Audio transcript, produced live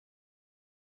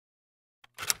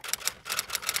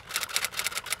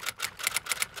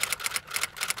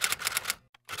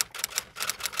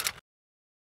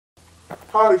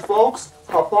Howdy folks,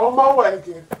 hop on my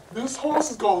wagon. This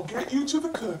horse is gonna get you to the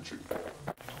country.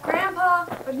 Grandpa,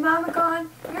 with Mama gone,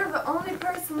 you're the only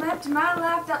person left in my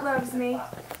life that loves me.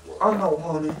 I know,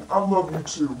 honey. I love you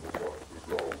too.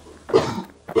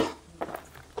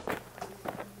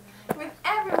 With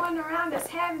everyone around us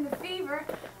having the fever,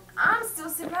 I'm still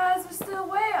surprised we're still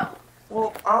well.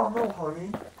 Well, I don't know,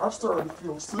 honey. I've started to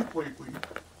feel sick lately.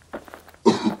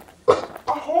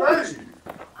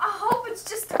 I hope it's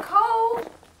just a cold.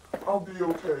 I'll be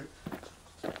okay.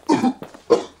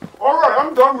 Alright,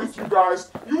 I'm done with you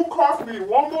guys. You cough me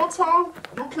one more time,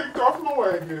 you're kicked off my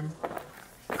wagon.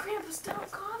 Grandpa, stop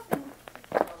coughing.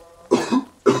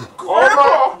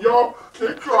 Alright, y'all,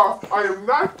 kicked off. I am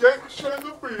not getting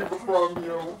the fever from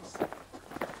you.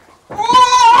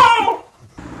 Oh!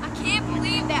 I can't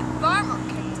believe that farmer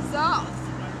kicked us off.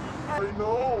 I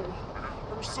know.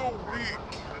 I'm so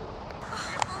weak.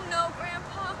 Oh no,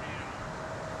 Grandpa.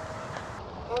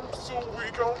 I'm so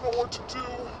weak, I don't know what to do.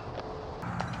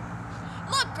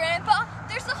 Look, Grandpa,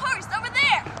 there's a horse over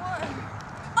there.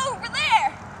 Over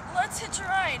there. Let's hitch a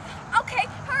ride. Okay,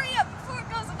 hurry up before it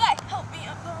goes away. Help me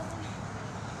up, darling.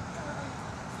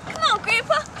 Come on,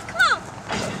 Grandpa, come on.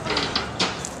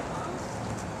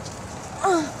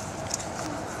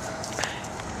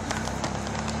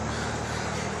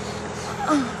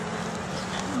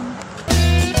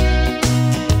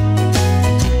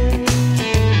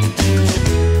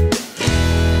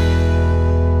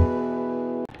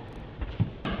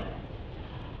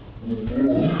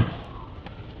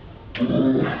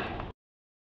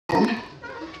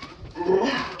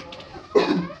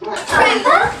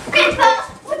 Grandpa,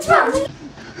 what's wrong?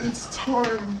 It's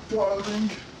time, darling.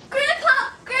 Grandpa,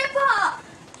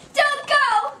 don't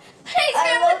go. Please,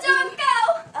 Grandpa, don't go.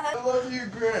 I love you,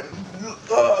 Grandpa.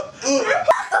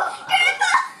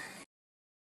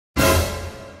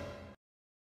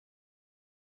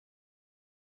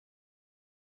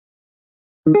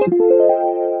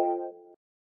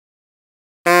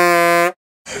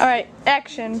 All right,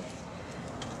 action.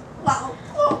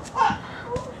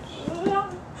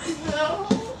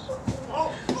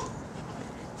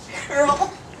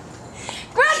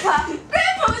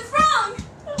 Grandpa, what's wrong?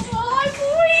 Oh, I'm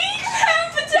weak.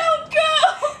 Grandpa, don't go.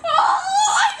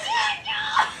 Oh, I can't go.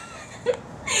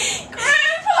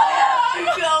 Grandpa, I have to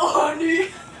go, honey.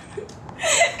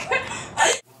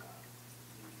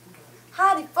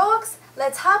 Howdy, folks.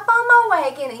 Let's hop on my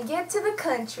wagon and get to the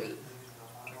country.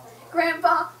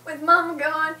 Grandpa, with Mama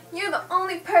gone, you're the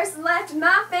only person left in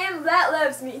my family that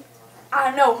loves me.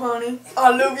 I know, honey. I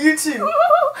love you too.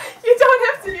 You don't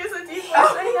have to use a deep voice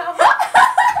right now.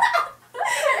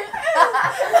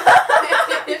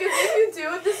 Because if you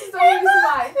do, this is the only reason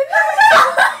why.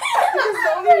 Because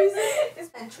the only reason is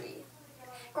country.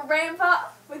 Grandpa,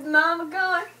 with Mama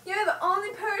gone, you're the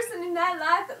only person in that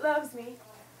life that loves me.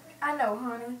 I know,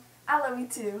 honey. I love you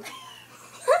too.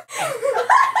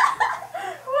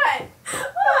 What?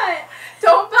 What?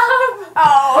 Don't bob.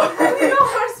 Oh. No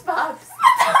horse bobs.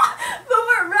 But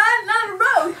we're riding on the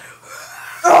road.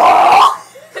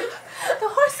 The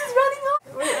horse is running off.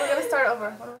 We're gonna start over.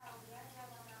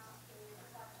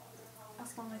 I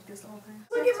was gonna like this whole thing.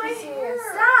 Look at my hair.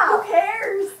 Stop. Who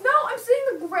cares? No, I'm saying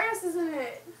the grass is in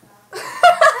it.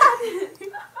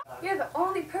 You're the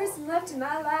only person left in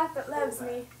my life that loves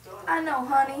me. I know,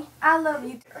 honey. I love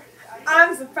you too.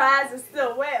 I'm surprised it's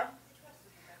still well.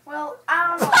 Well, I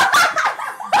don't know.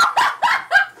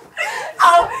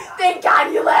 Oh, thank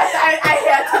God you laughed. I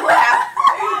had to laugh.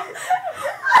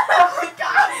 Oh my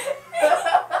God.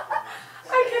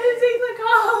 I couldn't take the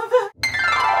cough.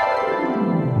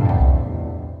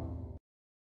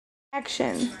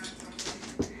 Action.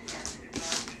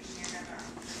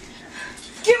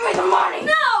 Give me the money.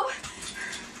 No!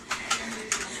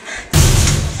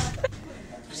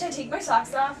 Should I take my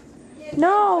socks off?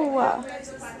 No.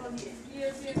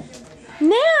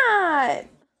 Nat.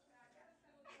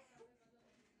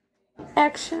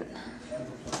 Action.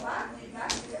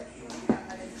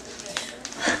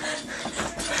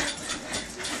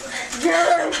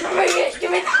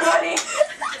 Give me the money.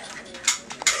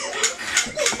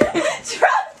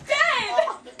 Trump's dead!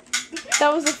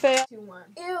 That was a fail.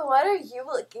 Ew, what are you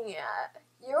looking at?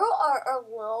 You are a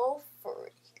little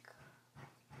freak.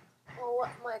 Oh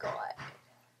my God.